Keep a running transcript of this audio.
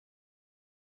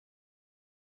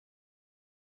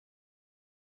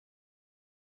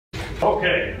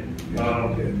Okay,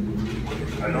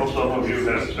 I know some of you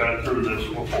have sat through this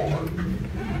before.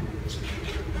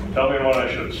 Tell me when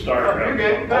I should start. You're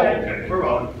good. Go ahead. Okay. We're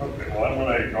on. Okay, well, I'm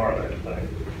going to ignore that thing.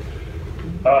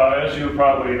 As you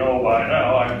probably know by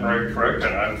now, I'm Greg Frick,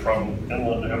 and I'm from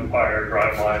Inland Empire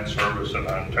Driveline Service in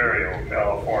Ontario,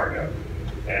 California,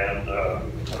 and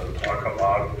talk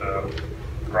about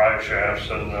drive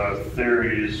shafts and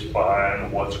theories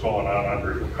behind what's going on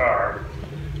under the car.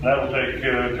 And that'll take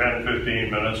 10, 15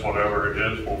 minutes, whatever it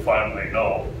is, we'll finally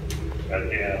know at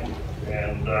the end.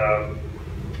 And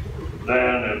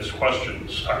then it's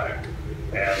questions time.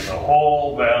 And the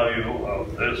whole value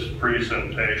of this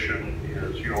presentation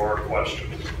is your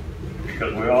questions,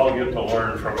 because we all get to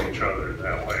learn from each other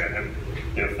that way. And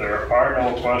if there are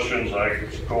no questions, I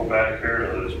go back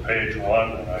here to this page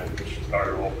 1 and I start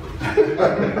over. So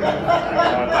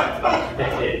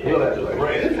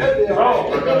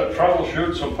we're going to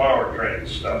troubleshoot some powertrain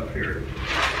stuff here.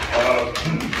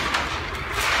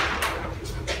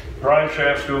 Drive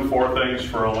shafts do 4 things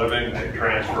for a living. They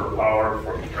transfer power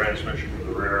from the transmission to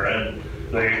the rear end.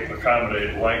 They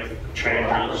accommodate length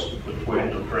changes between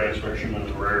the transmission and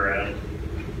the rear end.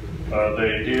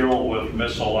 They deal with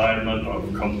misalignment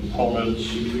of components,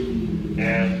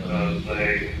 and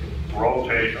they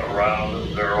rotate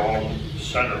around their own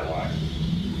center line.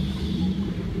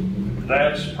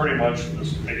 That's pretty much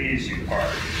the easy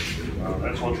part.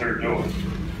 That's what they're doing.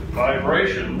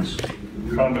 Vibrations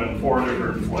come in 4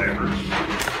 different flavors.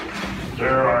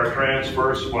 There are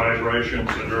transverse vibrations,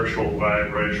 inertial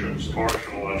vibrations,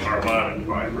 torsional and harmonic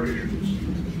vibrations.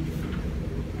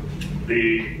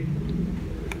 The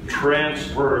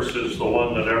transverse is the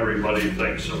one that everybody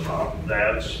thinks about.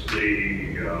 That's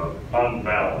the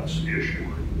unbalanced issue.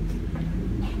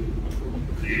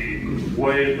 The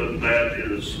way that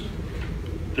is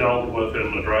dealt with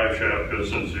in the drive shaft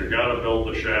business, you've got to build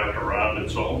the shaft around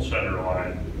its own center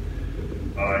line.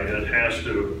 It has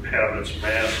to have its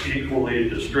mass equally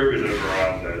distributed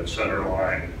around that center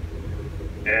line,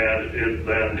 and it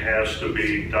then has to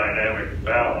be dynamic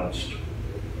balanced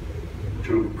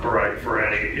to correct for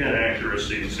any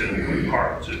inaccuracies in the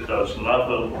parts. It does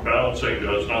nothing, balancing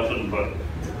does nothing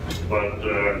but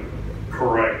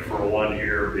correct for one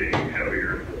ear being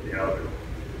heavier than the other.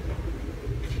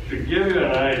 To give you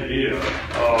an idea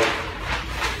of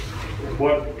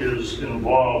what is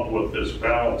involved with this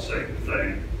balancing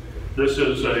thing, this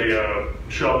is a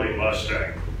Shelby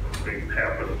Mustang we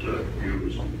happen to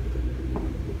use.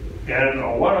 And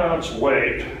a 1 ounce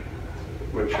weight,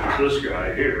 which is this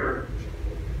guy here,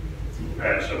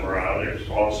 passing around, you've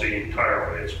all seen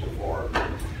tire weights before.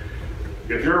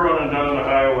 If you're running down the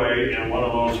highway in one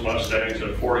of those Mustangs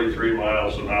at 43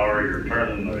 miles an hour, you're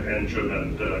turning the engine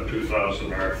at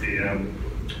 2,000 RPM,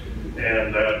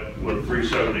 and that with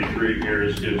 373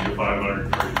 gears gives you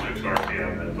 536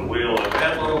 RPM at the wheel. At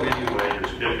that low weight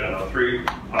is kicking a 3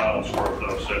 pounds worth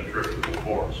of centrifugal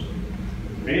force.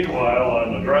 Meanwhile,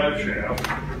 on the drive shaft,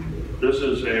 this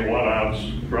is a 1 ounce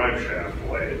drive shaft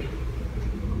weight.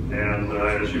 And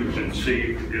as you can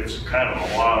see, it's kind of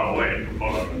a lot of weight to put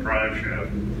on the drive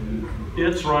shaft.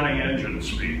 It's running engine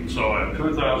speed, so at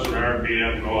 2,000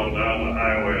 RPM going down the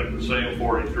highway at the same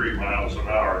 43 miles an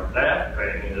hour, that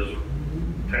thing is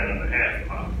 10.5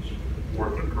 pounds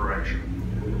worth of correction.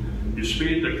 You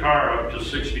speed the car up to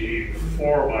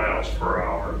 64 miles per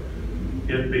hour,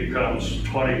 it becomes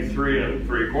 23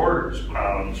 3/4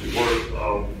 pounds worth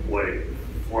of weight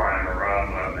flying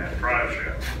around on that drive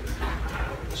shaft.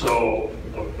 So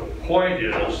the point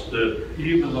is that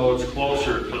even though it's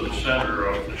closer to the center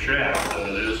of the shaft than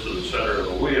it is to the center of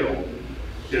the wheel,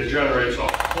 it generates a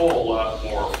whole lot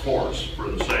more force for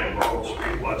the same road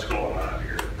speed. What's going on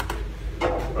here?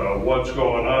 What's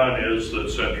going on is that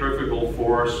centrifugal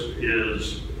force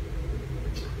is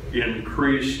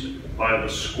increased by the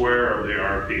square of the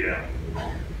RPM.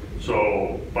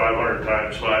 So 500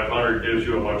 times 500 gives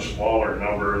you a much smaller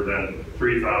number than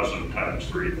 3,000 times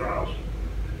 3,000.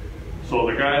 So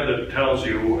the guy that tells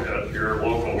you at your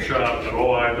local shop that,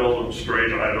 oh, I build them straight,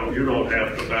 you don't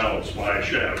have to balance my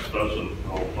shafts, doesn't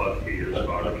know what he is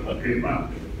talking about.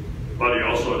 But he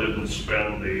also didn't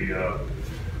spend the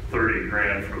 30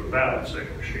 grand for the balancing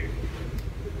machine.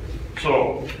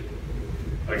 So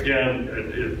again,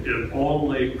 it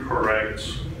only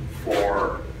corrects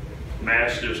for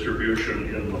mass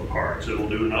distribution in the parts. It'll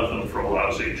do nothing for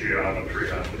lousy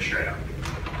geometry on the shaft.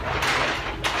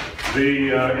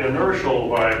 The inertial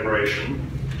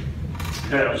vibration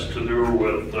has to do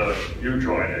with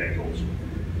U-joint angles.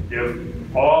 If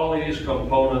all these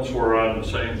components were on the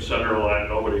same center line,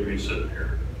 nobody would be sitting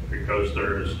here because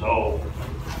there is no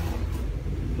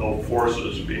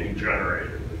forces being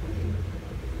generated.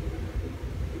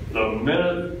 The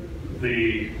minute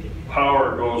the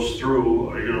power goes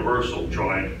through a universal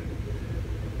joint,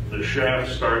 the shaft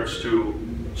starts to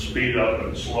speed up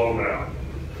and slow down.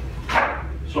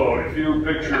 So if you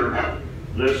picture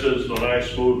this is the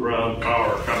nice smooth round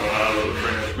power coming out of the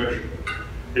transmission,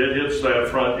 it hits that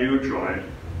front U joint,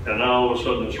 and now all of a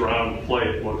sudden this round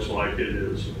plate looks like it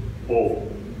is oval.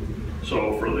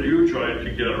 So for the U joint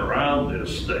to get around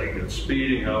this thing, it's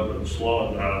speeding up and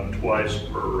slowing down twice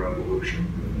per revolution.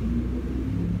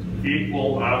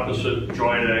 Equal opposite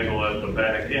joint angle at the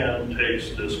back end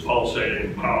takes this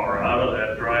pulsating power out of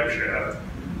that drive shaft,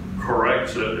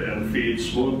 corrects it, and feeds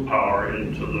smooth power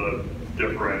into the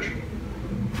differential.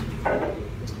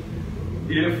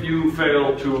 If you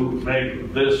fail to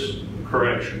make this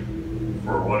correction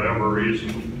for whatever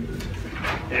reason,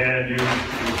 and you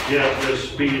get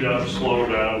this speed up, slow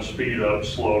down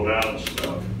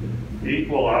stuff,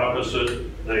 equal opposite,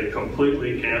 they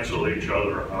completely cancel each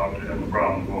other out and the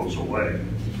problem goes away.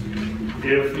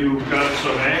 If you've got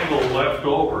some angle left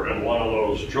over in one of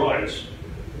those joints,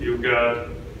 you've got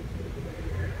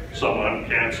some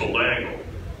uncanceled angle.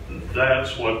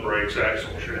 That's what breaks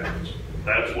axle shafts.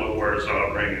 That's what wears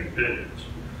out ring and pinions.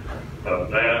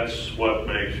 That's what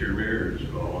makes your mirrors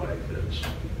go like this.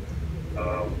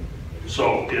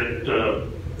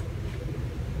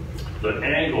 The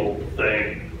angle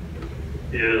thing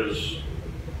is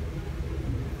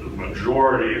the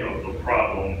majority of the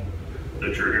problem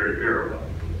that you're here to hear about.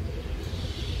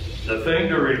 The thing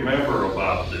to remember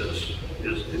about this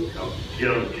is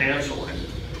canceling,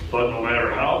 but no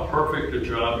matter how perfect a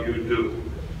job you do,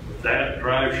 that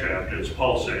drive shaft is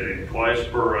pulsating twice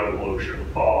per revolution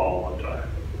all the time.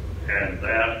 And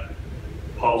that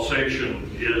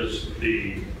pulsation is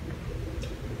the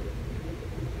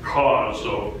cause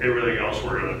of everything else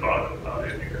we're going to talk about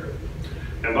in here.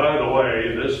 And by the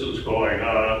way, this is going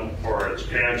on, or it's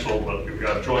canceled, but you've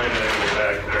got joint angle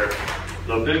back there.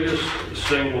 The biggest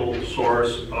single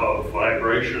source of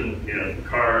vibration in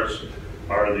cars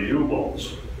are the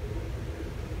U-bolts.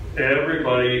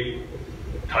 Everybody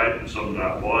tightens them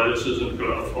down. Boy, this isn't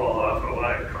going to fall off of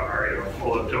my car,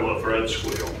 pull it till the threads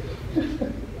squeal.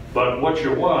 But what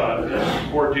you want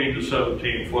is 14 to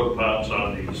 17 foot-pounds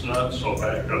on these nuts, so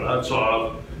back the nuts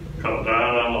off, come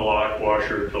down on the lock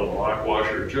washer till the lock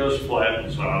washer just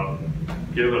flattens out,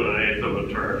 give it an eighth of a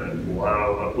turn, and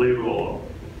wow, leave it alone.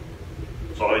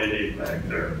 That's all you need back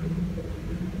there.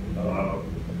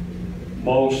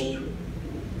 Most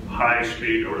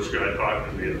high-speed, or this guy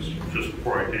talked to me just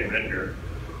before I came in here,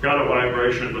 got a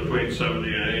vibration between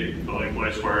 70 and 80. The only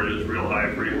place where it is real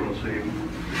high frequency.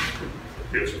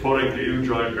 It's putting the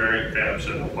U-joint bearing caps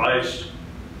in a vise,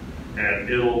 and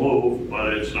it'll move,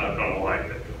 but it's not going to like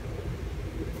it.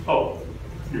 Oh,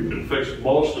 you can fix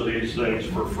most of these things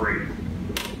for free.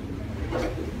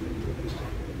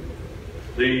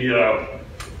 I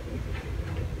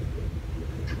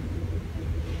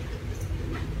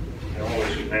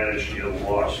always manage to get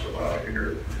lost about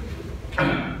here.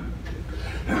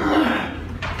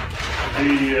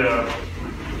 The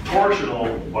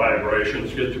torsional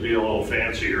vibrations get to be a little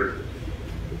fancier.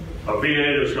 A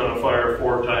V8 is going to fire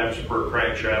 4 times per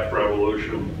crankshaft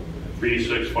revolution.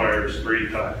 V6 fires 3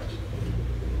 times.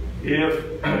 If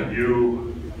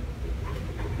you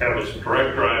have a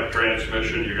direct drive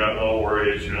transmission, you got no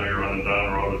worries, you're running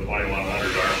down the road at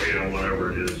 2100 RPM,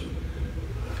 whatever it is.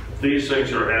 These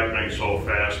things are happening so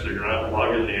fast that you're not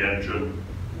lugging the engine.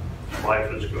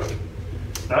 Life is good.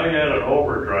 Now you add an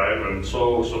overdrive, and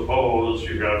so suppose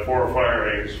you got 4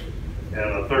 firings and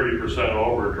a 30%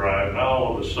 overdrive. Now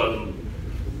all of a sudden,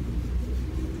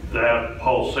 that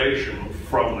pulsation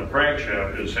from the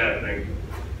crankshaft is happening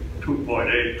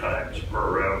 2.8 times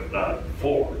per rev, not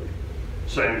 4.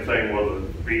 Same thing with a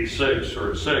V6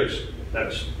 or a 6,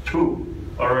 that's 2.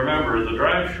 But remember, the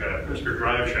drive shaft, Mr.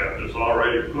 Drive Shaft, is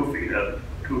already goofy at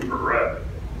 2 per rev.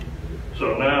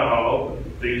 So now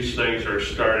these things are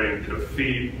starting to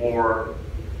feed more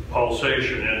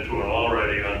pulsation into an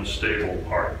already unstable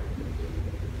part.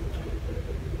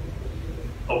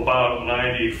 About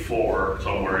 94,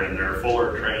 somewhere in there,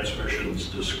 Fuller Transmissions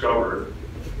discovered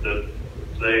that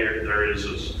there is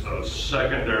a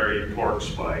secondary torque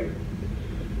spike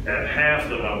at half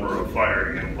the number of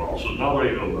firing impulses.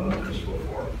 Nobody knew about this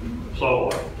before.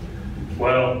 So,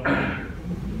 well,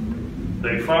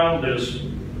 they found this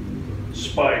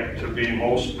spike to be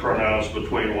most pronounced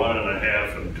between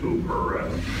 1.5 and 2 per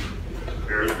rev.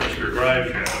 Here's Mr.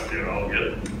 Drive Shaft,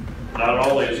 getting, not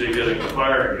only is he getting the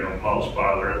firing impulse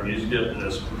bothering him, he's getting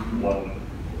this 1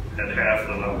 and half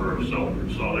the number of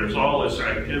cylinders. So there's all this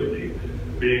activity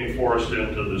being forced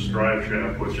into this drive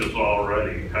shaft, which is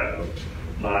already kind of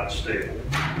not stable.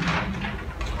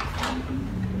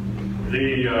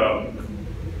 The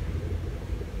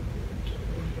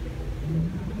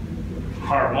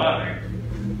harmonic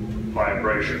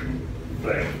vibration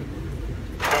thing.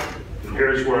 And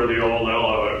here's where the old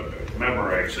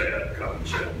Memorex ad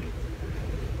comes in.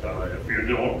 If you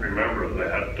don't remember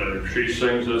that, she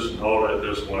sings this note at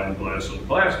this wine glass and the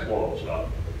glass blows up.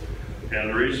 And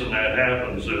the reason that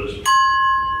happens is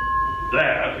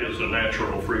that is a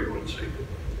natural frequency.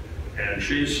 And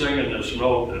she's singing this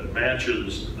note that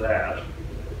matches that.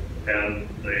 And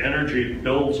the energy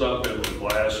builds up in the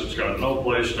glass. It's got no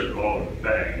place to go, and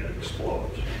bang, it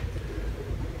explodes.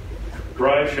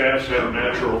 Drive shafts have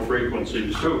natural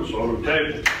frequencies too, so do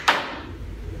tables.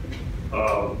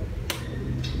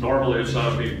 Normally it's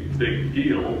not a big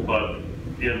deal, but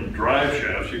in drive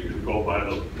shafts you can go by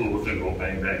the booth and go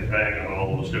bang, bang, bang on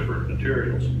all those different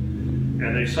materials.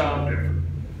 And they sound different.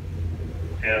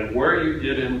 And where you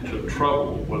get into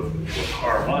trouble with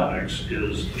harmonics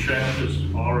is the shaft is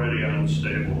already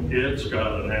unstable. It's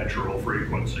got a natural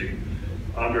frequency.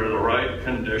 Under the right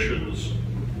conditions,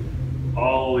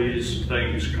 all these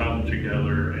things come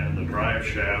together and the drive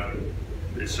shaft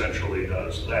essentially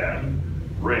does that,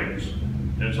 rings,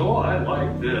 and so, oh, I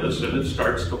like this, and it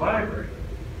starts to vibrate.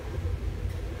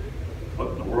 What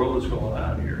in the world is going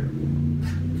on here?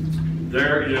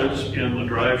 There is, in the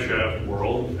drive shaft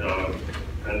world,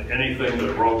 and anything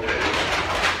that rotates,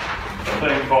 a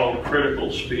thing called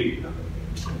critical speed.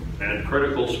 And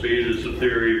critical speed is the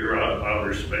theory you're out in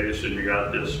outer space and you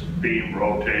got this beam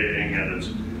rotating and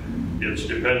it's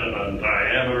dependent on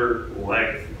diameter,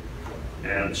 length,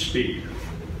 and speed.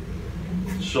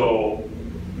 So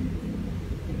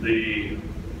the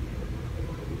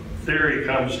theory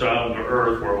comes down to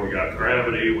Earth where we got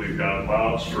gravity, we've got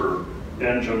mounts for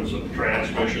engines and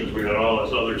transmissions, we got all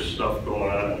this other stuff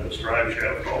going on in this drive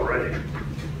shaft already.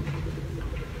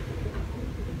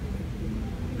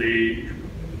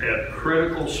 At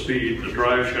critical speed, the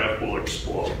drive shaft will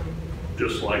explode,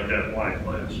 just like that wine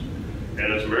glass.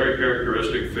 And it's a very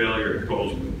characteristic failure.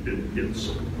 It's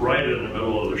right in the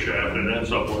middle of the shaft. It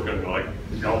ends up looking like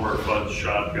Elmer Fudd's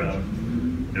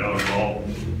shotgun, you know, all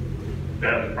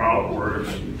bent outwards.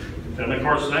 And of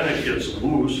course, then it gets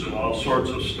loose and all sorts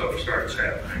of stuff starts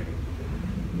happening.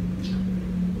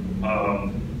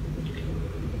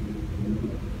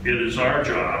 It is our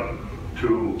job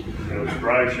to, as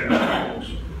drive shaft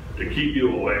folks, to keep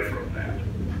you away from that.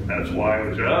 That's why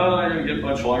we say, oh, you get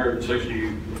much longer than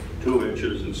 62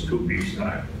 inches, it's two-piece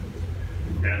time.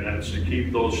 And that's to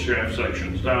keep those shaft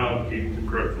sections down, keep the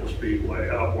critical speed way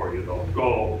up where you don't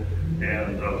go,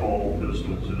 and the whole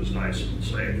business is nice and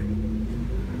safe.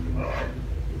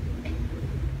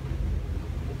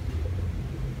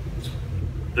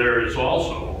 There is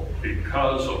also,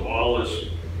 because of all this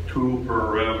 2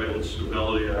 per rev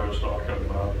instability I was talking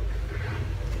about,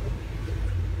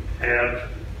 at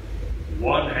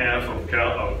 1/2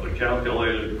 of the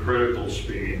calculated critical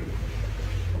speed,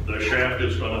 the shaft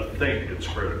is going to think it's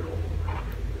critical.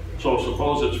 So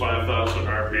suppose it's 5,000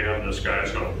 RPM, this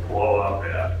guy's going to blow up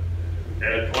at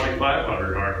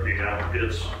 2,500 RPM,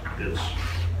 it's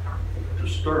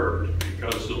disturbed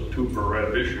because of 2 per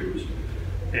rev issues,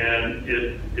 and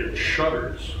it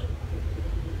shudders.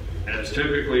 And it's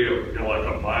typically like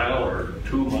a mile or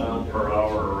 2 mile per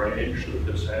hour range that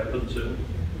this happens in.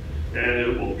 And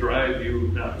it will drive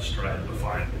you nuts trying to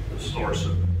find the source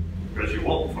of it, because you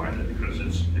won't find it because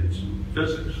it's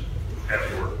physics at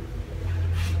work.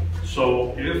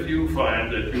 So if you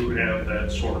find that you have that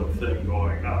sort of thing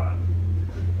going on,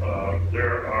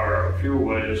 there are a few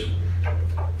ways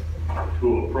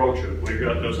to approach it. We've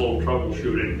got this little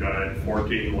troubleshooting guide,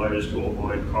 14 ways to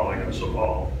avoid calling us a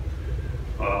ball.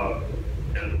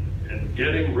 And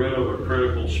getting rid of a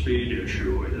critical speed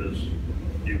issue is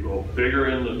you go bigger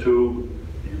in the tube,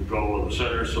 you go with a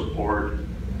center support,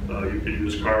 you can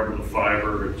use carbon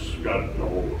fiber, it's got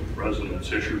no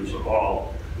resonance issues at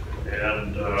all,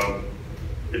 and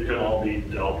it can all be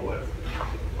dealt with.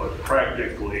 But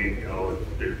practically, you know,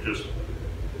 it just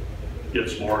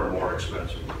gets more and more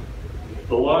expensive.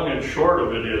 The long and short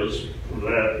of it is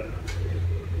that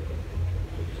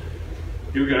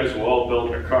you guys have all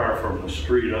built a car from the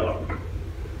street up,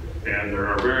 and there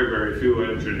are very, very few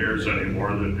engineers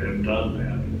anymore that have done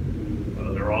that.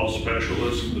 They're all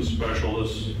specialists. The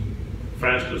specialists,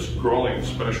 fastest growing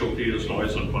specialty is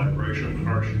noise and vibration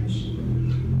harshness.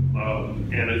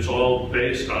 And it's all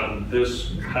based on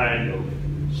this kind of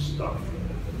stuff.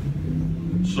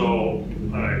 So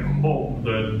I hope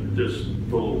that this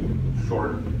little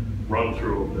short run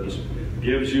through of this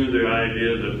gives you the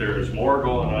idea that there's more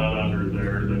going on under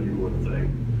there than you would think.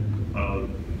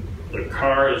 The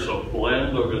car is a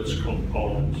blend of its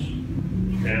components,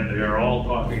 and they are all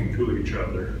talking to each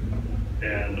other.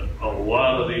 And a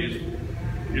lot of these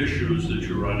issues that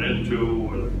you run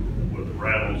into with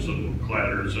rattles and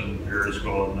clatters and gears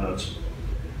going nuts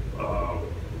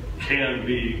can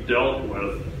be dealt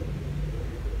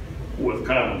with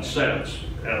common sense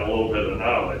and a little bit of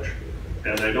knowledge.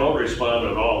 And they don't respond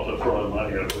at all to throwing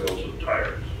money at wheels and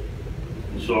tires.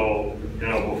 So, you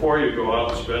know, before you go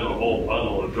out and spend a whole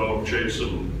bundle of dough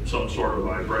chasing some sort of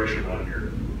vibration on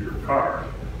your car,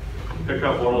 pick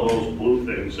up one of those blue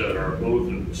things that are blue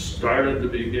and start at the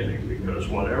beginning, because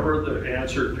whatever the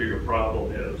answer to your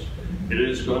problem is, it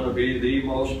is going to be the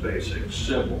most basic,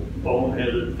 simple,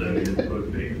 boneheaded thing it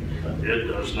could be. It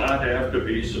does not have to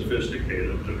be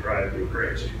sophisticated to drive you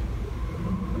crazy.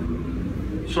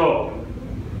 So,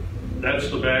 that's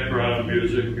the background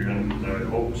music, and I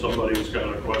hope somebody's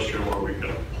got a question where we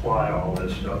can apply all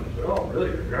this stuff. Oh,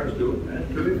 really? Your car's doing that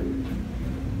to you?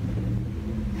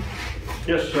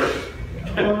 Yes, sir.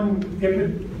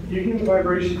 If you get the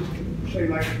vibration, say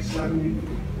like 70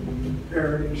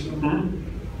 area or something,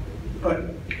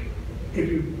 but if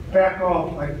you back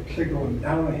off, like say going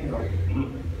down a hill,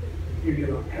 you get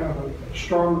a kind of a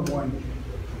stronger one.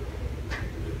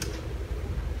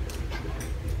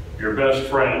 Your best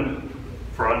friend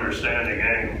for understanding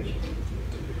angles.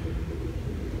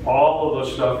 All of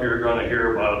the stuff you're going to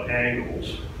hear about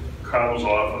angles comes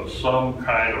off of some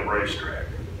kind of racetrack.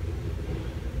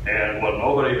 And what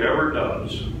nobody ever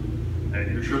does,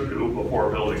 and you should do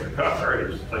before building a car,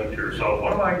 is think to yourself,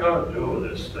 what am I going to do with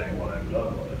this thing when I'm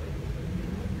done with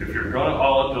it? If you're going to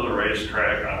haul it to the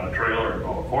racetrack on a trailer and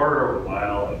go a quarter of a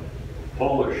mile and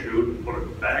pull the chute and put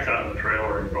it back on the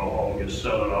trailer and go home, you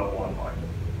set it up one way.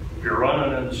 If you're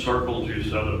running in circles, you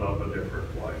set it up a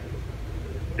different way.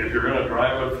 If you're going to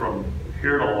drive it from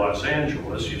here to Los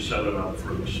Angeles, you set it up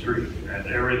for the street. And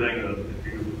everything that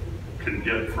you can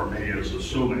get from me is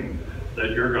assuming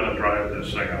that you're going to drive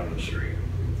this thing on the street.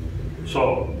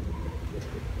 So,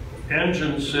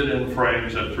 engines sit in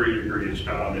frames at 3 degrees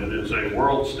down. It is a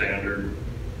world standard.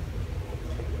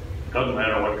 Doesn't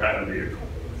matter what kind of vehicle,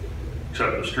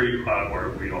 except the street pod where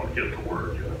we don't get the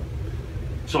word yet.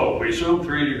 So we assume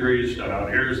 3 degrees down.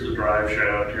 Here's the drive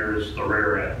shaft, here's the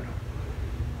rear end.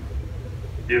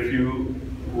 If you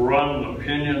run the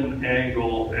pinion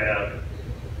angle as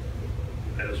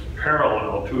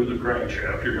parallel to the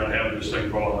crankshaft, you're going to have this thing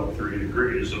going up 3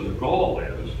 degrees. And the goal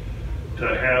is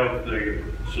to have the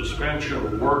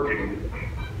suspension working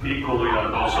equally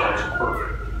on both sides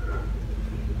perfect.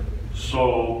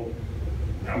 So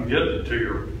I'm getting to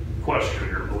your question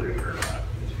here, believe it or not.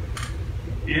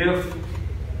 If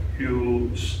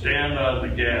you stand on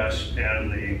the gas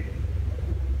and the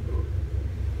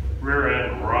rear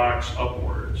end rocks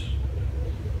upwards,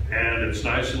 and it's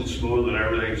nice and smooth and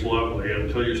everything's lovely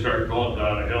until you start going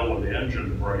down a hill with the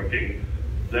engine braking,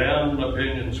 then the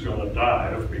pinion's going to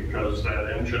dive because that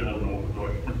engine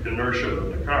and the inertia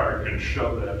of the car can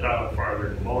shove that down farther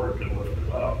than the motor can lift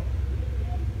it up.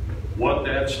 What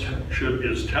that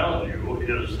is telling you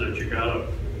is that you got to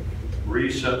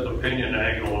reset the pinion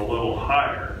angle a little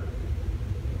higher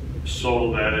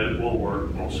so that it will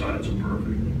work both sides are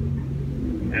perfect.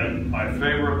 And my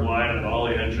favorite line in all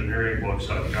the engineering books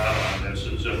I've got on this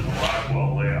is in the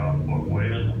Rockwell layout book, way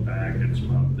in the back. It's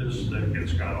about this thick.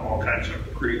 It's got all kinds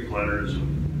of Greek letters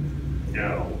and, you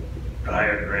know,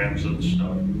 diagrams and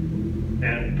stuff.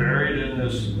 And buried in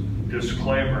this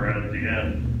disclaimer at the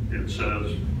end, it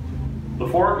says, the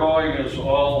foregoing is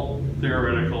all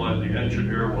theoretical and the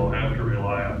engineer will have to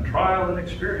rely on trial and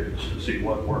experience to see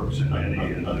what works in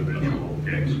any individual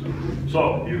case.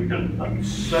 So you can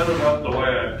set it up the way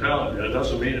I'm telling you. It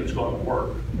doesn't mean it's going to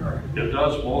work. It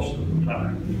does most of the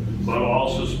time, but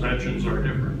all suspensions are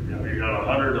different. You know, you got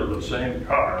 100 of the same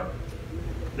car,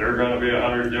 there are going to be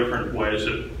 100 different ways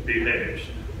it behaves.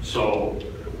 So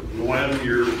when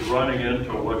you're running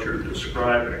into what you're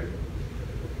describing,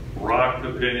 rock the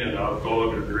pinion up,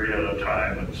 go a degree at a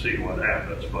time and see what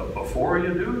happens. But before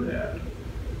you do that,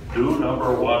 do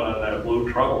number one on that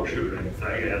blue troubleshooting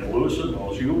thing and loosen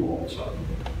those U-bolts up.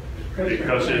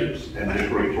 Because it's... And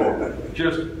just retorque.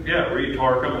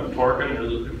 Retorque them, and torquing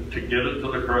is, to get it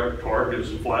to the correct torque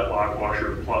is flat lock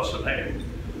washer plus an aim.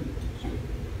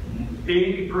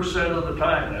 80% of the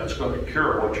time that's going to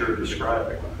cure what you're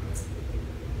describing.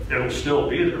 It'll still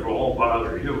be there, it won't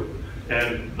bother you.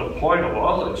 And the point of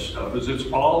all this stuff is it's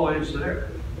always there.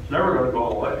 It's never going to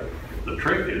go away. The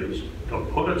trick is to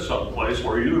put it someplace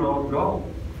where you don't go.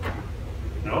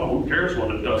 You know, who cares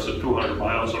when it does at 200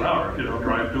 miles an hour if you don't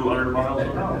drive 200 miles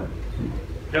an hour?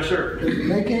 Yes, sir? Does it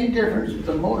make any difference if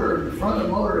the motor, the front of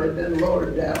the motor had been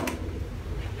lowered down?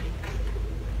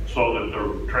 so that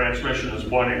the transmission is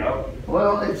pointing up?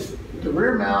 Well, it's the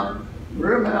rear mount.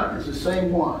 Rear mount is the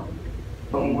same one,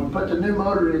 but when we put the new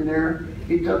motor in there,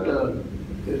 he took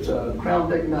it's a Crown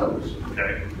Vic nose.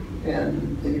 Okay.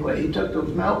 And anyway, he took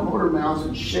those motor mounts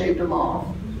and shaved them off,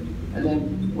 and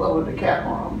then welded a cap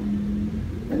on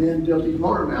them, and then built these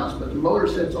motor mounts. But the motor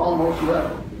sits almost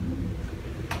level,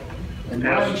 and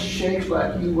mine shakes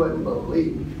like you wouldn't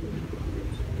believe.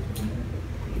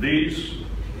 This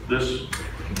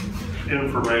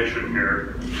information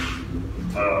here,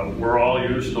 we're all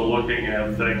used to looking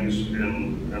at things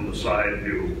in the side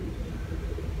view,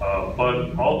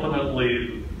 but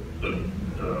ultimately the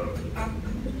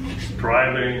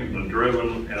driving, the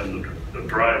driven, and the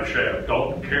drive shaft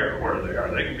don't care where they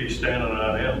are. They can be standing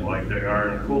on end like they are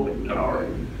in a cooling tower,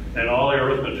 and all the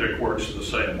arithmetic works the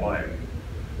same way.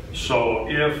 So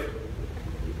if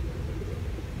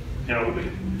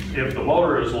the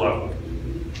motor is level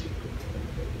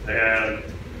and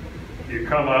you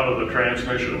come out of the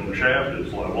transmission and the shaft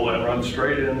is level and run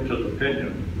straight into the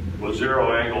pinion with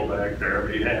zero angle back there,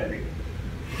 be happy.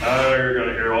 Now you're going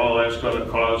to hear, oh, that's going to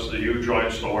cause the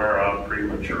U-joints to wear out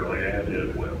prematurely, and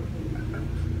it will.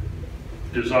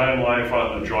 Design life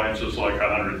on the joints is like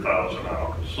 100,000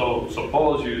 hours. So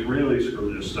suppose you really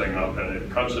screw this thing up and it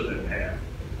cuts it in half.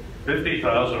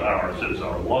 50,000 hours is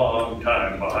a long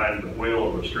time behind the wheel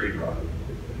of a street rod.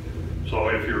 So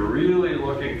if you're really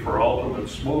looking for ultimate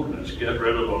smoothness, get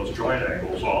rid of those joint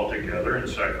angles altogether and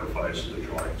sacrifice the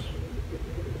joints.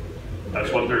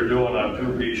 That's what they're doing on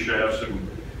two-piece shafts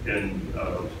in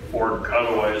Ford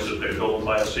Cutaways that they build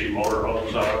Class C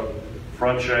motorhomes out of.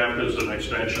 Front shaft is an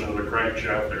extension of the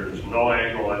crankshaft. There's no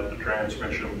angle at the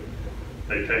transmission.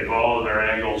 They take all of their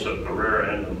angles at the rear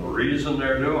end, and the reason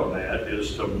they're doing that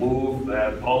is to move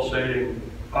that pulsating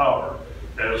power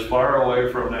as far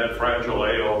away from that fragile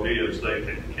AOB as they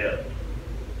can get.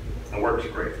 It works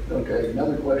great. Okay,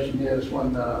 another question is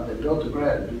when they built the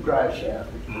drive shaft,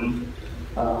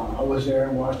 I was there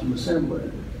and watched them assemble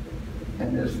it.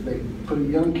 And they put a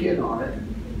young kid on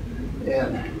it,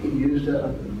 and he used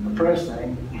a press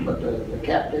thing, but the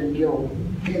cap didn't go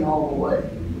in all the way.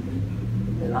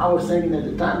 And I was thinking at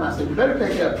the time, I said, you better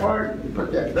take that apart and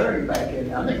put that bearing back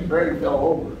in. I think the bearing fell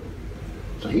over.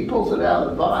 So he pulls it out of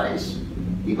the vise,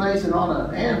 he lays it on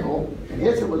an anvil, and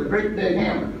hits it with a great big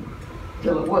hammer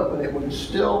till it would, but it was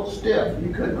still stiff.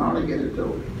 You couldn't hardly get it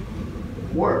to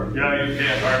work. Yeah, you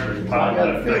can't hardly pound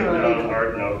that thing down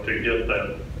hard enough to get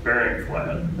that bearing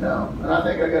flat. No, and I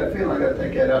think I got a feeling I got to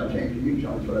take that out and change the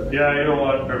U-joints for that. Yeah, you don't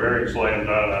want the bearings laying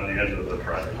down on the end of the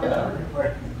track. Yeah.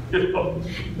 You know,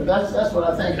 But that's what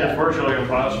I think. it's virtually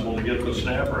impossible to get the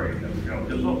snap ring in,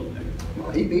 because those,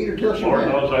 He beat her till she Lord ran.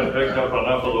 knows I picked up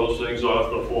enough of those things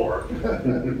off the floor.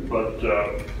 But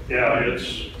yeah,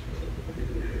 it's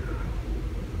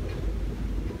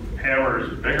hammers.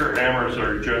 Bigger hammers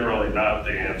are generally not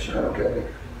the answer. Okay.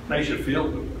 Makes you feel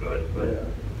good, but Yeah.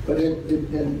 But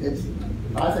it's,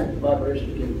 I think the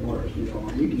vibration's getting worse, you know.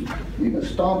 You can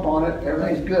stomp on it,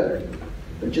 everything's good.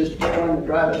 But just trying to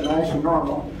drive it nice and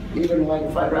normal, even like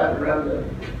if I drive it around the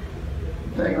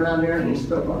thing around there, he's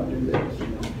still gonna do this, you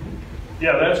know.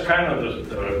 yeah, that's kind of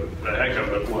the heck of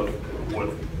it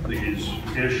with these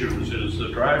issues is the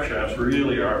drive shafts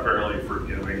really are fairly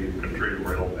forgiving. You can treat them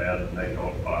real bad and they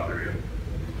don't bother you.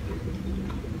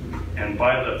 And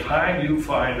by the time you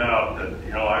find out that,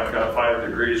 you know, I've got 5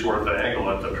 degrees worth of angle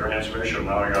at the transmission,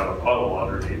 now I got a puddle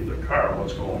underneath the car,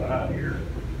 what's going on here?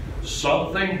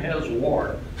 Something has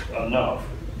worn enough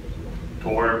to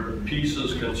where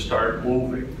pieces can start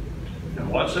moving. And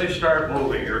once they start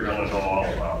moving, you're gonna know all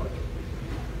about it.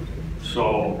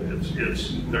 So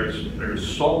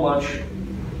there's so much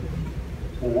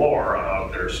lore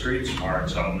out there, street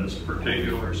smarts on this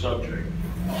particular subject.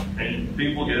 And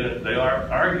people get it, they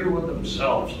argue with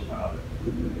themselves about it.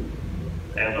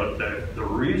 And the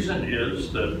reason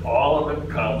is that all of it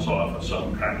comes off of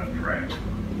some kind of track.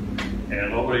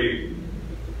 And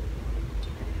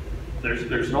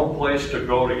there's no place to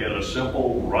go to get a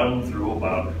simple run through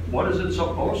about what is it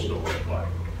supposed to look like.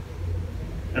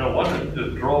 You know, one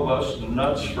that drove us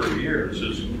nuts for years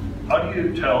is how do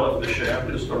you tell if the shaft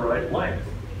is the right length?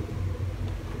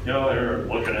 You know, they're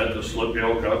looking at the slip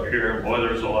yoke up here, and boy,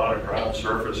 there's a lot of ground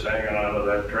surface hanging out of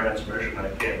that transmission.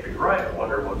 That can't be right. I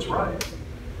wonder what's right.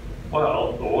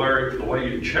 Well, the way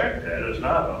you check that is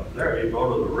not up there. You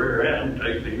go to the rear end,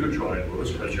 take the U-joint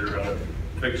loose, because you're going to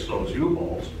fix those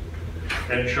U-bolts,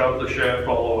 and shove the shaft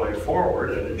all the way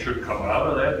forward, and it should come out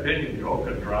of that pinion yoke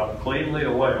and drop cleanly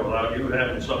away without you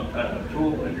having some kind of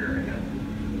tool in your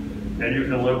hand. And you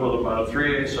can live with about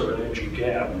 3/8 of an inch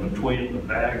gap between the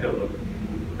back of the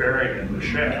bearing and the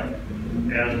shaft,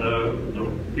 and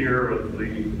the ear of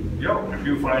the yoke. If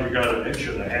you find you got an inch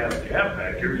and a half gap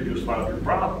back here, you just found your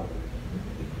problem.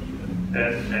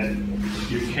 And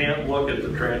you can't look at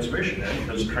the transmission end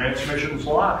because transmissions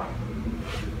lie.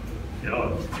 You know,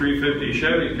 a 350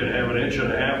 Chevy can have an inch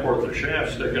and a half worth of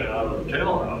shaft sticking out of the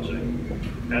tail housing,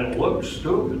 and it looks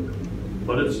stupid,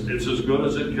 but it's as good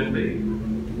as it can be.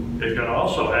 It can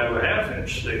also have a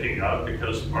half-inch sticking out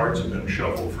because the parts have been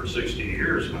shoveled for 60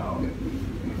 years now.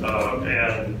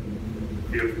 And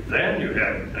if then you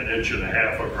have an inch and a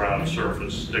half of ground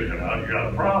surface sticking out, you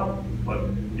got a problem. But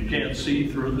you can't see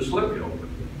through the slip yoke.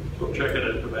 So check it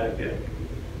at the back end.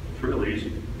 It's real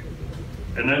easy.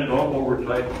 And then don't over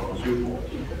tighten those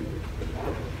U-bolts.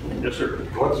 Yes, sir.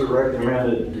 What's the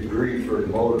recommended degree for the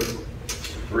motor?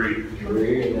 3.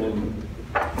 3, and then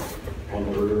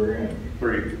on the rear end?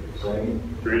 3.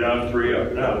 Same? 3 down, 3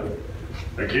 up. Now,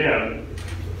 again,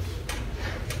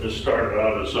 this started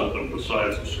out as something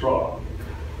besides a straw.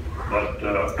 But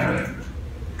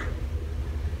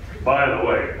by the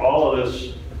way, all of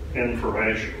this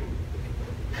information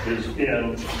is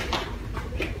in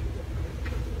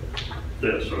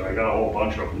this, and I got a whole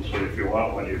bunch of them, so if you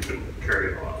want one, you can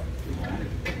carry it off.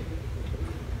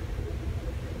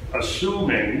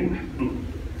 Assuming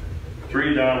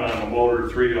 3 down on the motor,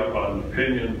 3 up on the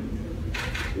pinion,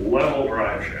 level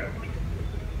drive shaft.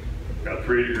 Got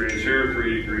 3 degrees here,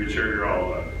 3 degrees here, you're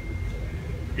all up.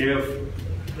 If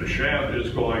the shaft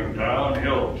is going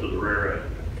downhill to the rear end,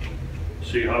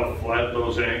 see how flat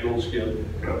those angles get? You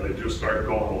know, they just start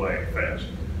going away fast.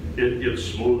 It gets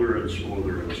smoother and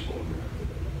smoother and smoother.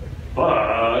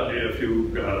 But if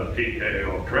you've got a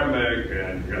TKO Tremec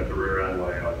and you've got the rear end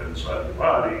way up inside the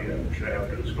body and the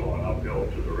shaft is going uphill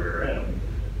to the rear end,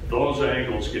 those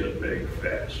angles get big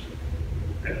fast.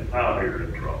 And now you're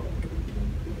in trouble.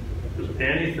 Because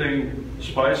anything,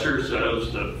 Spicer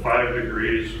says that 5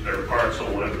 degrees, their parts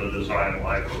will live the design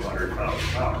life of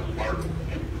 100,000 pounds.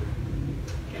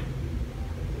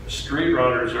 Street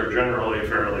runners are generally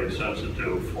fairly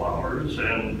sensitive flowers,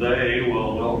 and they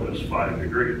will notice 5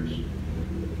 degrees.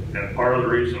 And part of the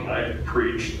reason I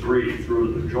preach 3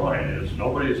 through the joint is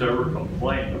nobody's ever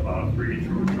complained about 3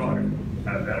 through the joint.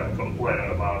 I've had them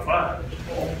complaining about 5.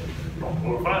 Well, don't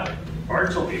go to 5.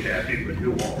 Parts will be happy, but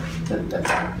you won't.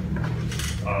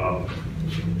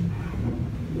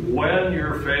 When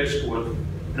you're faced with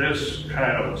this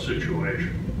kind of a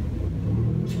situation,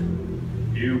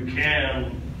 you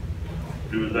can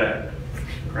do that.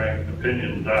 Crank the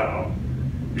pinion down.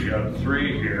 You got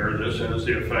 3 here. This has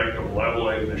the effect of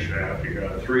leveling the shaft. You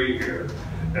got 3 here.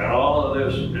 And all of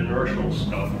this inertial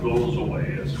stuff goes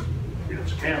away.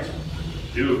 It's canceled.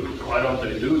 Why don't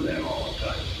they do that all the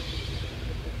time?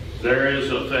 There is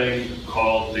a thing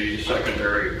called the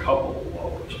secondary couple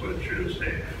loads, which is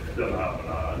a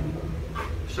phenomenon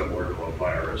similar to a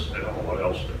virus. I don't know what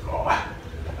else to call it.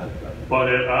 But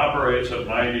it operates at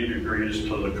 90 degrees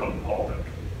to the component.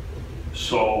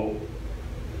 So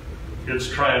it's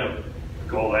trying to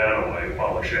go that way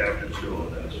while the shaft is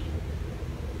doing this.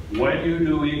 When you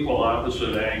do equal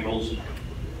opposite angles,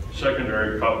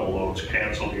 secondary couple loads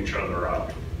cancel each other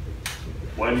out.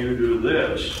 When you do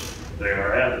this, they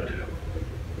are additive.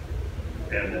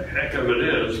 And the heck of it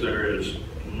is, there is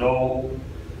no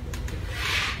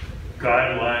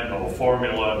guideline, no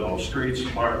formula, no street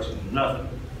smarts, nothing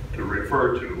to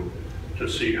refer to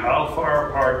see how far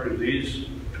apart do these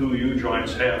 2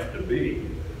 U-joints have to be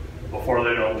before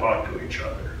they don't talk to each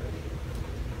other.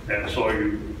 And so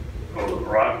you go to the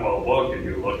Rockwell book and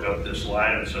you look up this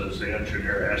line that says the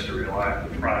engineer has to rely on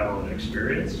trial and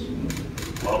experience.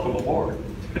 Welcome aboard.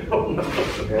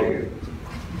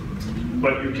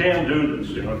 But you can do this.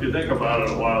 You know, if you think about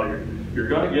it a while, you're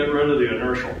going to get rid of the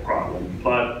inertial problem,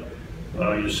 but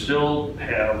you still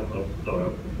have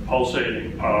the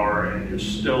pulsating power, and you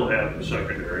still have the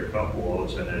secondary couple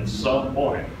loads. And at some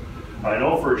point, I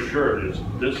know for sure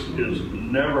this is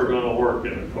never going to work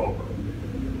in a Cobra.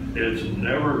 It's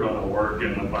never going to work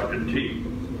in a Bucket T.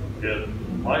 It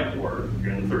might work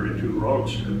in a 32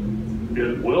 Roadster.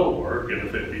 It will work in a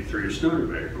 53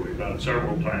 Studebaker. We've done it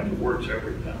several times. It works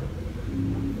every time.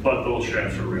 But those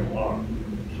shafts are real long.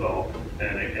 So,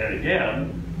 and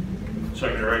again,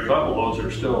 secondary couple loads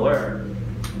are still there.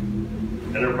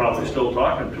 And they're probably still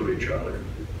talking to each other.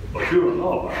 But you don't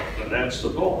know about it, and that's the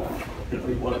goal. You know,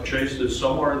 you want to chase this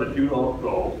somewhere that you don't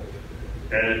go,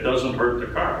 and it doesn't hurt the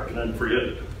car, and then forget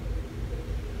it.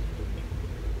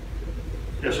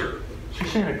 Yes, sir. So you're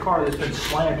saying a car that's been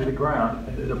slammed to the ground,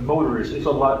 and the motor is a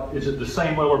lot, is it the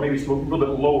same way or maybe it's a little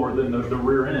bit lower than the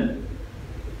rear end?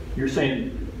 You're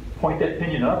saying point that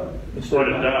pinion up instead Put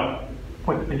of it down.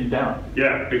 point the pinion down.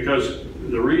 Yeah, because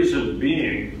the reason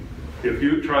being, if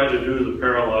you try to do the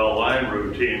parallel line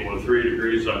routine with 3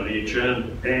 degrees on each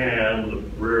end and the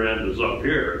rear end is up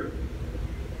here,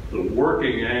 the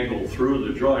working angle through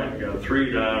the joint, you got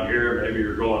 3 down here, maybe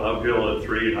you're going uphill at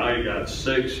 3, now you got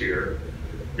 6 here,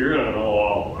 you're gonna know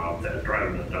all about that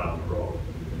driving it down the road.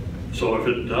 So if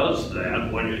it does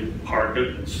that, when you park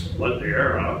it and let the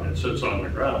air out and it sits on the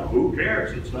ground, who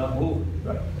cares? It's not moving.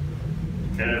 Right.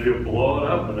 And if you blow it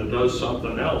up and it does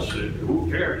something else, who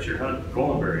cares? You're not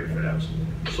going very fast.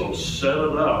 So set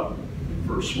it up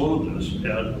for smoothness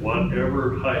at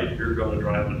whatever height you're going to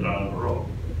drive it down the road.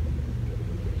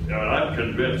 Now, I'm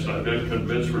convinced, I've been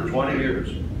convinced for 20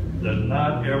 years, that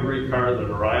not every car that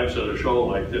arrives at a show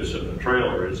like this in the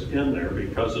trailer is in there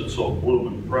because it's so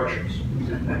blooming precious.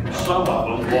 Some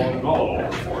of them won't go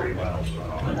over 40 miles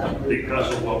an hour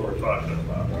because of what we're talking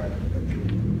about.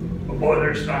 But boy,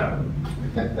 they're styling.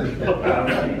 Yes,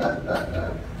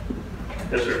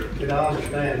 sir. Did I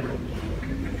understand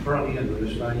the front end of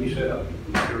this thing, you said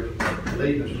you're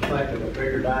leading us to think that a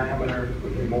bigger diameter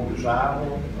would be more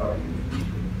desirable or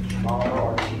smaller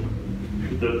or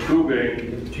The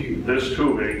tubing, this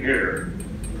tubing here,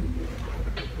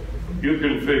 you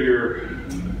can figure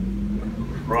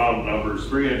round numbers,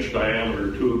 3-inch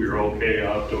diameter tube, you're okay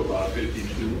out to about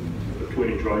 52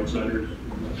 between joint centers.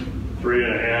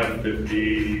 3.5,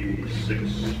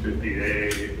 56,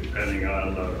 58, depending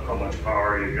on how much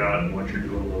power you got and what you're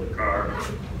doing with the car.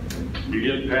 You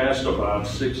get past about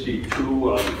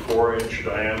 62 on a 4-inch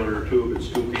diameter tube, it's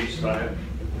 2-piece time.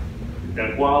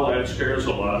 And while that scares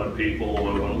a lot of people,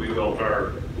 when we built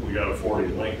we got a 40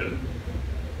 Lincoln,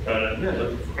 and it had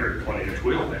a 120-inch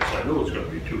wheelbase. I knew it was going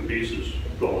to be 2 pieces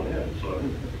going in, so I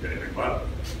didn't get anything about it.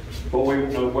 But we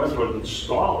went to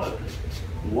install it.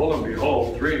 Lo and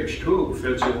behold, 3-inch tube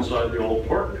fits inside the old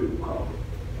torque tube pump.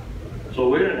 So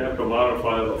we didn't have to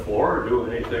modify the floor or do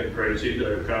anything crazy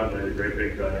to accommodate a great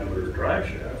big diameter drive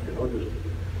shaft.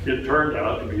 It turned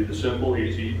out to be the simple,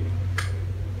 easy,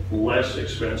 less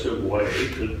expensive way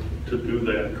to do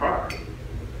that car.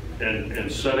 And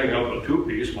setting up a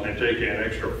 2-piece might take you an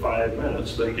extra 5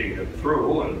 minutes thinking it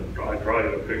through, and I draw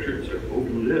you a picture and say, oh,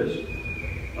 do this.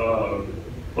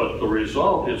 But the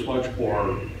result is much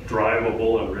more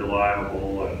drivable and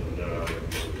reliable and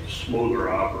smoother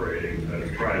operating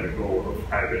than trying to go with a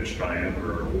 5-inch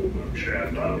diameter aluminum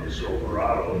shaft out of the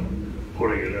Silverado and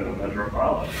putting it in a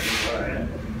Metropolitan. Right?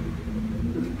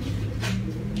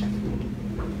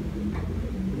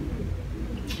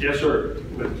 Yes, sir.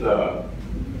 With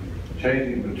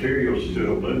changing materials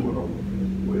to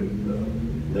aluminum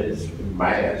with this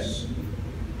mass,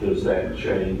 does that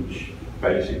change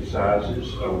basic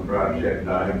sizes on drive shaft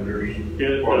diameters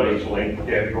for these length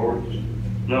categories?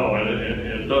 No, and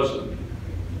it doesn't.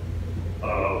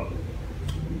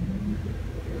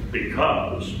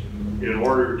 Because in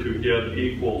order to get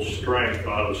equal strength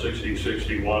out of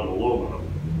 6061 aluminum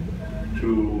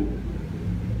to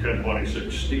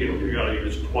 1026 steel, you got to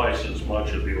use twice as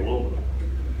much of the aluminum.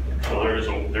 So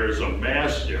there's a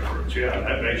mass difference. Yeah,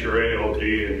 that makes your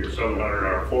AOD and your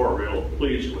 700R4 real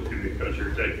pleased with you because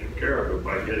you're taking care of it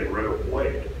by getting rid of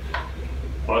weight.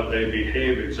 But they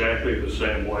behave exactly the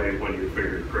same way when you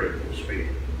figure critical speed.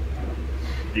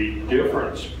 The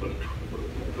difference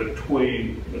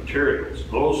between materials,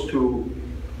 those two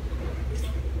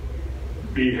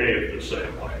behave the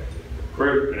same way.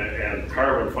 And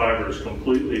carbon fiber is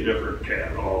completely different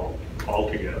cat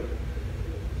altogether.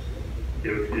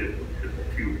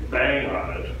 If you bang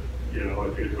on it,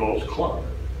 it goes clunk.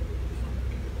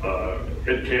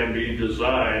 It can be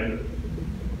designed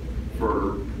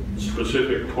for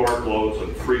specific torque loads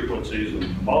and frequencies,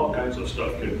 and all kinds of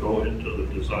stuff can go into the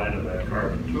design of that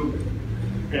carbon tubing.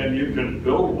 And you can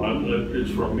build one that is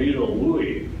from me to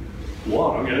Louis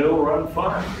long, and it'll run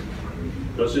fine.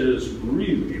 Because it is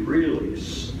really, really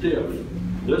stiff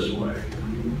this way.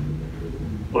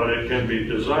 But it can be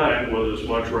designed with as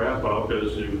much wrap up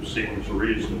as seems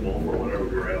reasonable for whatever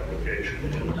your application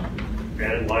is.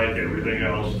 And like everything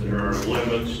else, there are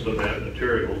limits to that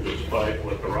material, despite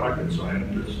what the rocket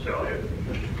scientists tell you.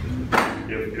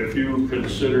 If you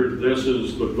consider this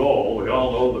as the goal, we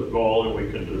all know the goal and we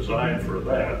can design for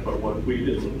that, but what we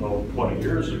didn't know 20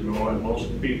 years ago, and most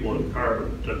people in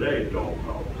carbon today don't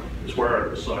know, is where are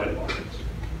the sidelines.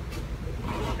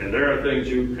 And there are things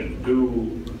you can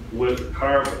do with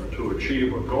carbon to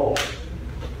achieve a goal,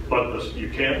 but you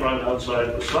can't run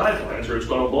outside the sidelines or it's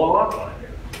going to blow up on you.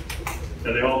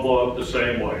 And they all blow up the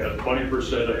same way. At 20%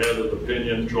 ahead of the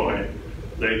pinion joint,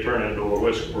 they turn into a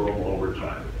whisk broom over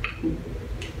time.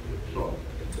 So,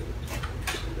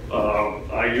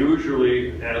 I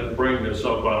usually bring this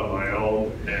up on my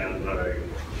own, and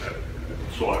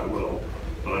so I will,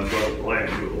 but I'm going to blame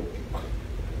you.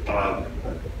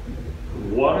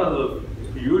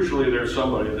 Usually there's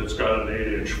somebody that's got an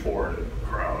 8-inch Ford in the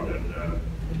crowd, and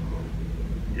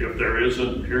if there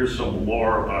isn't, here's some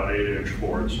lore about 8-inch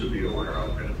Fords to be aware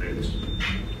of. And it's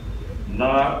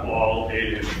not all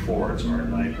 8-inch Fords are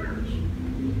nightmares,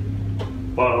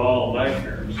 but all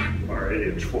nightmares are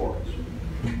 8-inch Fords.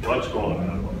 What's going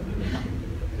on with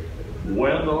this?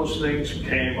 When those things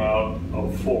came out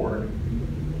of Ford,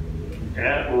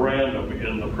 at random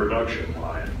in the production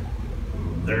line,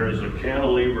 there is a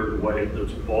cantilevered weight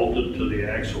that's bolted to the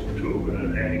axle tube,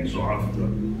 and it hangs off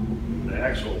the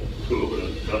axle tube,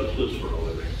 and it does this for a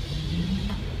living.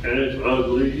 And it's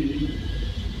ugly.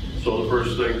 So the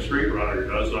first thing Street Rodder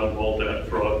does is unbolt that and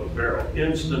throw it in the barrel.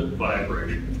 Instant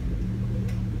vibration.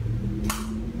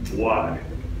 Why?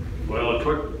 Well, it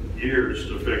took years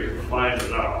to find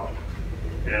it out.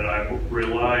 And I'm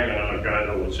relying on a guy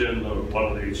that was in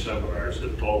one of these seminars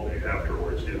that told me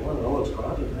afterwards, do you want to know what's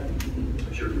causing that?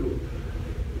 I sure do.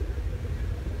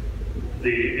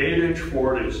 The 8-inch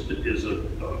Ford is a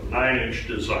 9-inch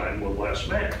design with less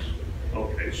mass.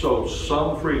 Okay, so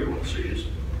some frequencies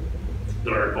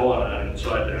that are going on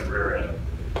inside that rear end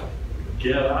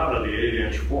get out of the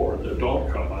 8-inch Ford that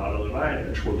don't come out of the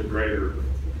 9-inch with a greater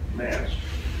mass.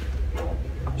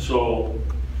 So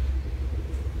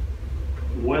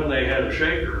when they had a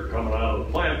shaker coming out of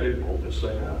the plant, they pulled this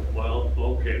thing out. Well,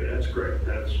 okay, that's great.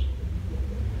 That's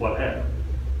what happened.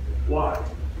 Why?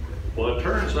 Well, it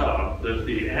turns out that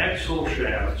the axle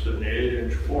shafts in the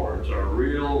 8-inch Fords are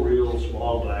real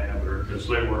small diameter, because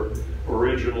they were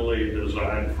originally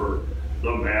designed for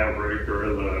the Maverick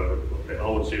or the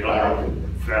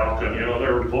Falcon. You know,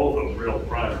 they were both of them real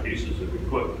prime pieces of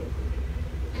equipment.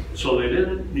 So they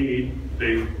didn't need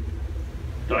big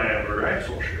diameter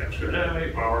axle shafts. They didn't have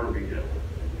any power to begin with.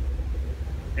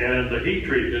 And the heat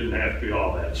treat didn't have to be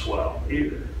all that swell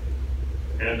either.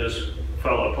 And this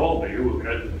fellow told me, who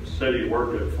said he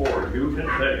worked at Ford, you can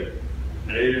take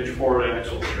an 8-inch Ford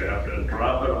axle shaft and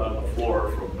drop it on the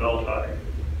floor from belt height,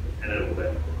 and it'll be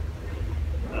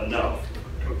enough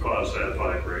to cause that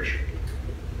vibration.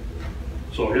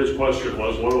 So his question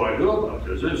was, what do I do about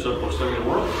this? It's the simplest thing in the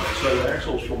world. I set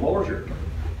axles from Mosier.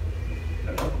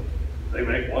 You know, they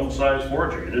make one size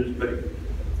forging, and it's big.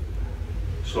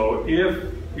 So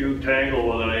if you tangle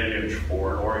with an 8-inch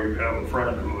Ford, or you have a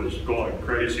friend who is going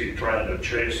crazy trying to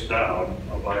chase down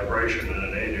a vibration in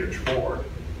an 8-inch Ford,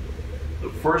 the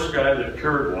first guy that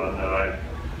cured one that I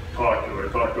talked to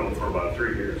him for about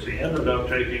 3 years. He ended up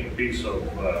taking a piece of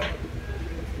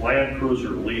Land Cruiser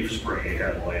leaf spring he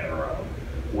had laying around,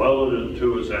 welded it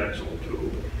to his axle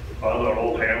tube, found an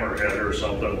old hammerhead or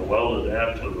something, welded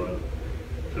that to the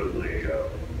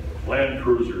Land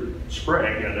Cruiser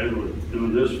spring, and it would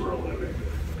do this for a living.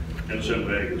 It's in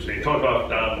Vegas. He took off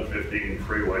down the 15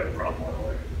 freeway from one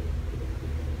way.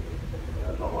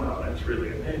 I thought, wow, that's really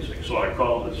amazing. So I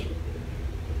called this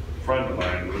friend of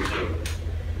mine who's a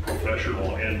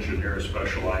professional engineer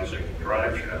specializing in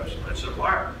drive shafts, and I said,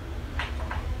 Mark,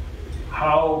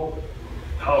 how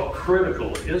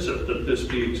critical is it that this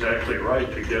be exactly right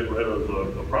to get rid of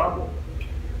the problem?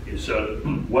 He said,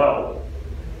 well,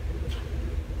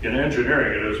 in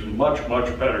engineering, it is much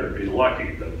better to be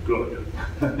lucky than good.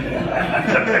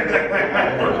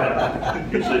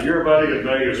 He said, your buddy in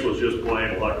Vegas was just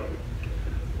plain lucky.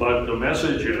 But the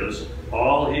message is,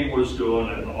 all he was doing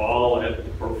and all that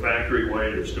factory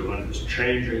weight is doing is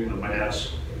changing the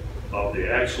mass of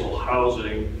the axle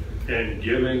housing and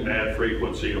giving that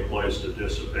frequency a place to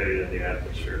dissipate in the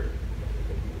atmosphere.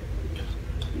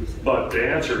 But the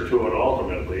answer to it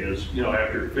ultimately is, you know,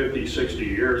 after 50, 60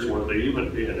 years worth of even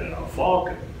being in a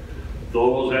Falcon,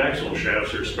 those axle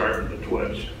shafts are starting to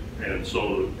twist. And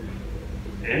so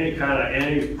any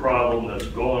problem that's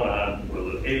going on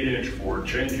with an 8-inch Ford,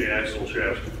 change the axle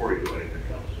shafts before you do anything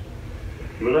else.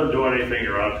 If it doesn't do anything,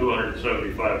 you're out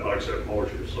 $275 at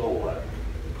Mosier, so what?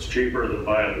 It's cheaper than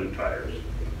buying new tires.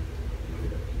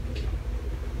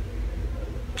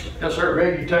 Yes, sir.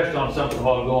 Greg, you touched on something a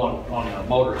while ago on a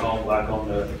motorhome, like on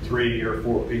the 3 or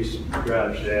 4 piece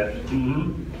drive shaft.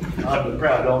 Mm-hmm. I'm the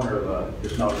proud owner of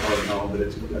it's not a motorhome, but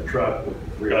it's a truck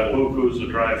with got bukus to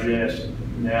drive. Yes.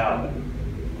 Now,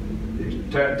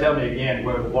 tell me again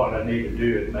what I need to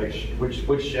do. It makes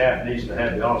which shaft needs to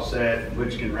have the offset,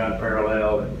 which can run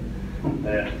parallel, and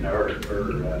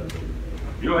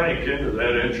you ain't kin to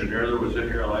that engineer that was in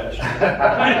here last year.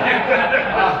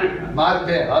 Might have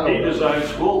been. I don't know. He designed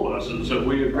school buses, and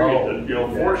we agreed that, you know,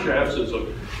 4 shafts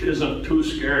isn't too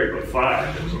scary, but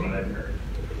 5 is a nightmare.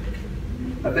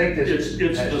 I think this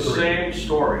It's has the three. same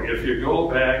story. If you go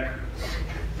back,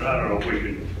 I don't know if we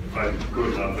can, if I'm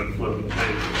good enough at flipping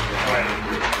pages to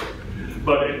find it,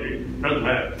 but it doesn't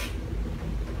matter.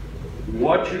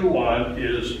 What you want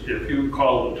is if you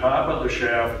call the top of the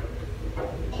shaft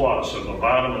plus and the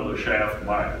bottom of the shaft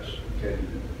minus, Okay.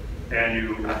 and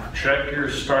you check your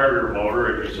starter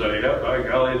motor and you say, yep, by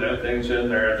golly, that thing's in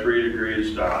there 3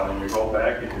 degrees down, and you go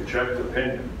back and you check the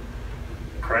pinion.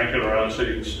 Crank it around so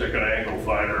you can stick an angle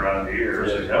finder on the ear,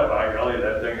 say, yep, by golly,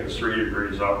 that thing is 3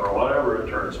 degrees up, or whatever it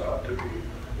turns out to be.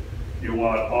 You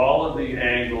want all of the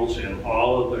angles in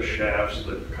all of the shafts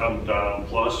that come down,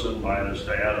 plus and minus,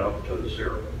 to add up to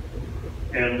 0.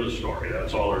 End of story,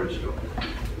 that's all there is to it.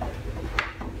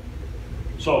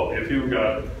 So if you've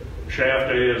got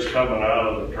shaft A is coming out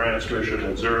of the transmission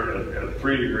at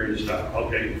 3 degrees down,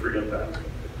 okay, forget that.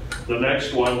 The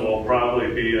next one will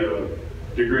probably be a 1.5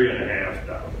 degrees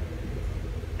down.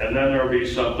 And then there'll be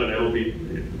something,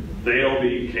 they'll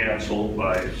be canceled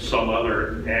by some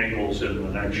other angles in the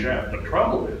next shaft. The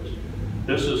trouble is,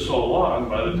 this is so long,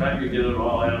 by the time you get it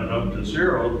all added up to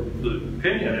 0, the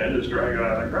pinion end is dragging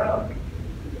on the ground.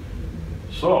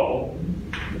 So,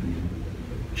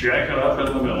 jack it up in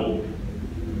the middle,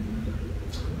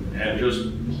 and just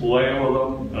play with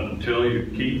them until you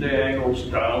keep the angles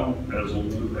down as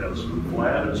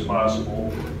flat as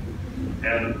possible,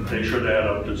 and they should add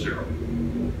up to 0.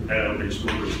 And it'll be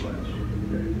smooth as glass.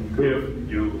 If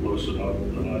you loosen up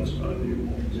the nuts on you.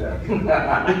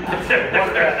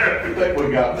 I think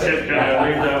we got that. Can I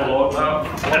leave that alone now?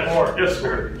 One more. Yes,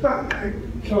 sir.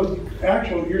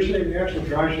 So you're saying the actual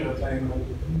dry shaft angle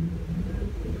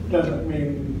doesn't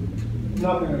mean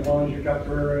nothing as long as you've got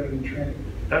the rear end and train.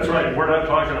 That's right. We're not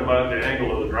talking about the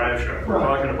angle of the drive shaft. We're Right.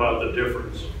 talking about the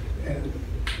difference. And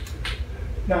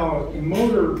now, if the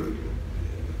motor,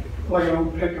 like an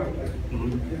old pickup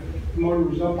thing, the motor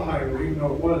was up higher, even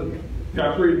though it wasn't,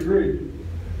 Yeah. 3 degrees,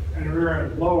 and the rear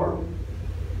end lower,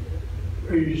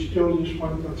 are you still just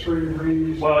want the 3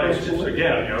 degrees? Well, it's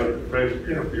again,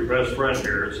 your best friend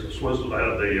here is the Swizzle out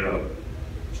of the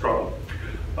straw.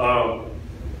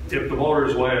 If the motor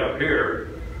is way up here,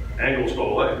 angles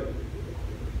go away.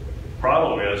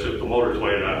 Problem is, if the motor's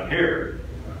way down here,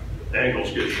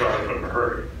 angles get sharp in a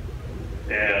hurry.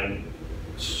 And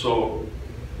so,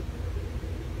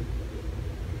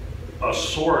 a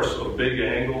source of big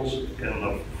angles in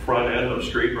the front end of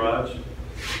street rods,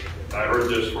 I heard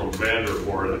this from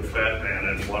Vandervoort at Fat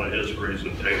Man in one of his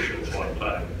presentations one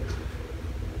time.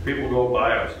 People go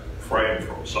buy a frame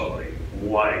from somebody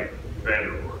like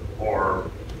Vandervoort or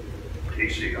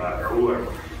TCI or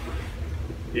whoever.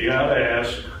 You gotta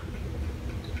ask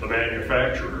the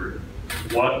manufacturer,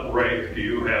 what rake do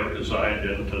you have designed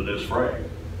into this frame?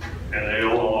 And they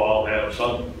will all have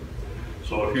something.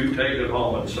 So if you take it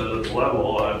home and set it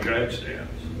level on jack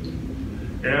stands,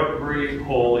 every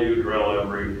hole you drill,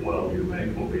 every well you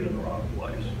make will be in the wrong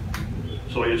place.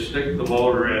 So you stick the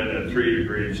motor in at 3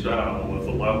 degrees down with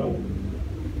a level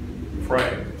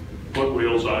frame, put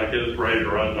wheels on it, get it ready to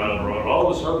run down the road. All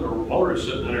of a sudden the motor's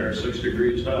sitting there at 6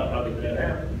 degrees down. How did that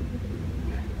happen?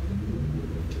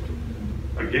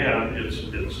 Again,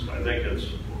 I think it's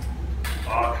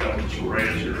Occam's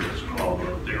razor, it's called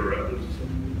a theoretical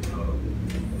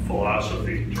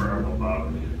philosophy term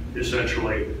about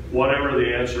essentially whatever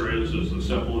the answer is the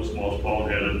simplest, most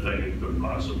boneheaded thing it could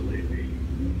possibly be.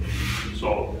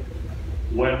 So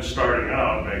when starting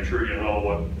out, make sure you know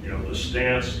what the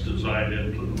stance designed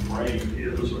into the frame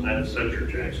is, and then set your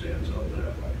jack stands up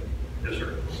that way. Yes,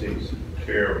 sir. See some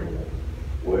terrible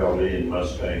well-in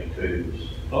Mustang tubes.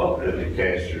 Oh, That the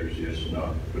caster's just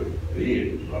not, the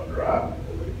vehicle's not drivable.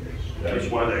 that's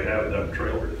why they have them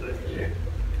trailer things.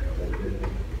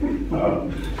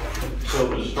 So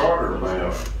the starter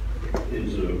mount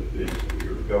is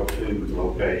your go-to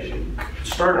location.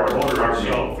 Starter motor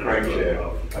itself is good Crankshaft,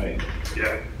 enough. I think.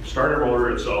 Yeah, starter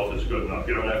motor itself is good enough.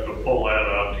 You don't have to pull that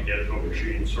out to get to a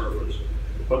machine surface.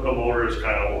 But the motor is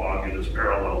kind of long and it's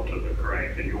parallel to the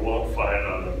crank, and you won't find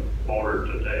on a motor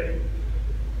today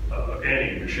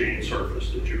any machine surface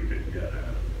that you can get at.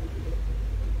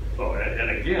 So,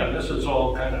 and again, this is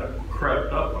all kind of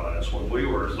crept up on us when we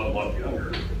were somewhat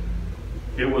younger.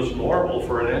 It was normal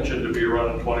for an engine to be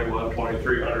running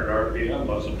 2,300 RPM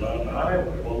buzzing down the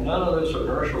highway. Well, none of this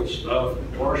inertial stuff,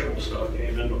 torsional stuff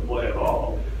came into play at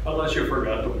all, unless you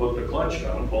forgot to put the clutch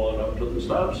down, pull it up to the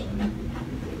stop sign.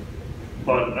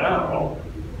 But now,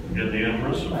 in the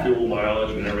interest of fuel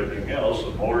mileage and everything else,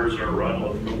 the motors are run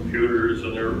with computers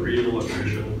and they're real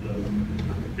efficient.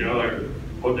 And, they're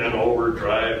putting in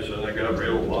overdrives and they got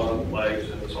real long legs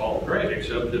and it's all great,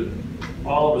 except that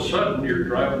all of a sudden, you're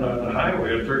driving on the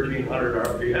highway at 1,300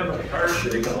 RPM and the car's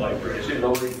shaking like crazy, and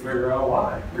nobody can figure out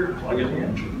why. You're plugging the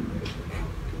engine.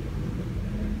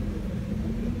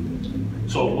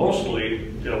 So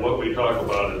mostly, what we talk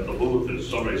about at the booth is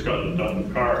somebody's got a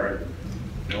done car, and,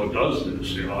 it does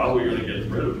this, how are we gonna get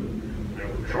rid of it?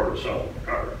 Short of selling the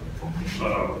car.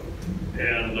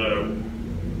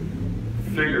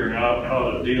 Figuring out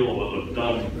how to deal with a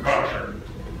done car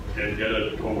and get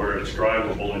it to where it's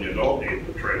drivable and you don't need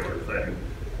the trailer thing.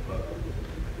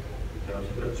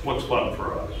 That's what's fun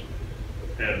for us.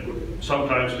 And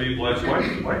sometimes people ask, why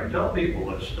do you tell people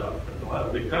this stuff? Well,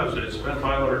 because they spent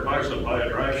 $500 to buy a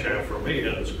drive shaft from me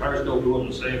and this car's still doing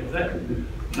the same thing.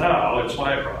 Now it's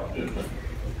my problem.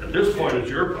 At this point, it's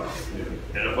your problem.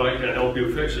 And if I can help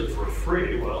you fix it for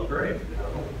free, well, great.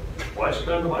 Why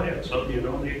spend money on something you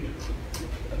don't need?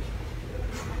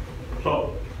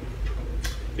 So,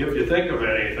 if you think of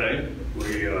anything,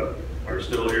 we are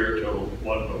still here till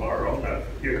 1 tomorrow, not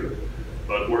here.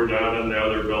 But we're down in the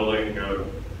other building,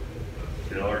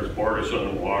 there's Borgeson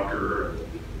and Walker,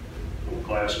 and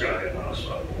Glass Guy and us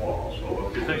on the wall. So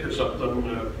if you think of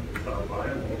something, stop by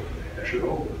and we'll hash it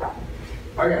over.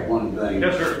 I got one thing.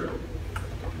 Yes, sir.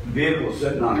 Vehicle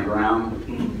sitting on the ground,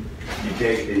 you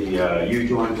take the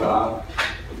U-joints off,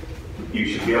 you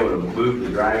should be able to move the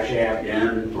drive shaft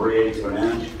in 3/8 of an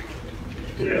inch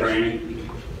to the training.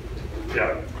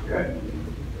 Yeah. Okay.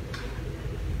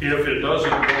 If it doesn't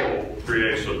go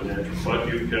 3/8 of an inch, but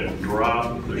you can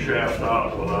drop the shaft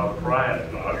out without prying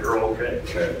it out, you're okay.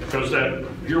 Because then,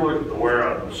 if you look at the wear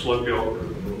on the slip yoke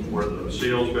where the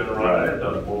seal's been running, it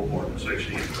doesn't move more than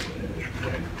 16 of an inch.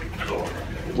 So,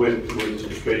 With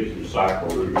suspension cycle,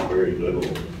 there's very little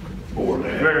more than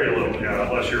that. very little,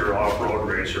 unless you're an off-road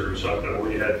racer or something.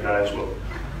 We had guys with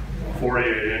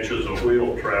 48 inches of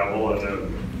wheel travel and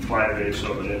then 5/8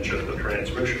 of an inch at the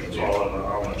transmission. It's all in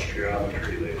how much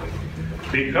geometry they do.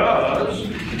 Because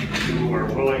you are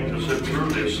willing to sit through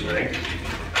this thing,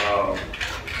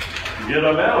 get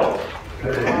a medal. I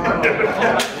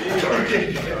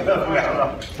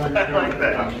like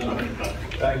that.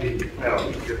 Thank you. Now,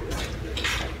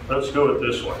 let's do it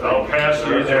this way. I'll pass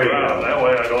these around. That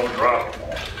way I don't drop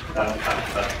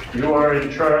them. You are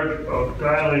in charge of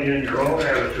dialing in your own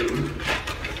attitude.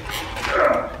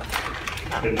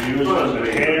 And use as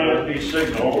a handy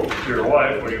signal to your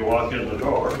wife when you walk in the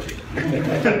door.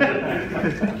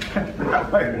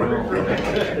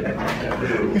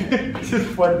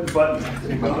 Just one button.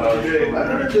 Okay. I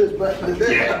heard this, but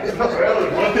Yeah.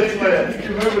 Well, one thing left.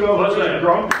 Move it over What's to the that?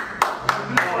 drum.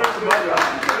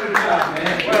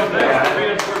 Well, thanks for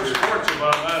being good sports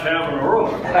about not having a rule.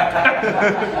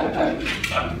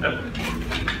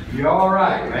 You're all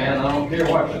right, man. I don't care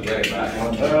what you say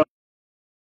about it.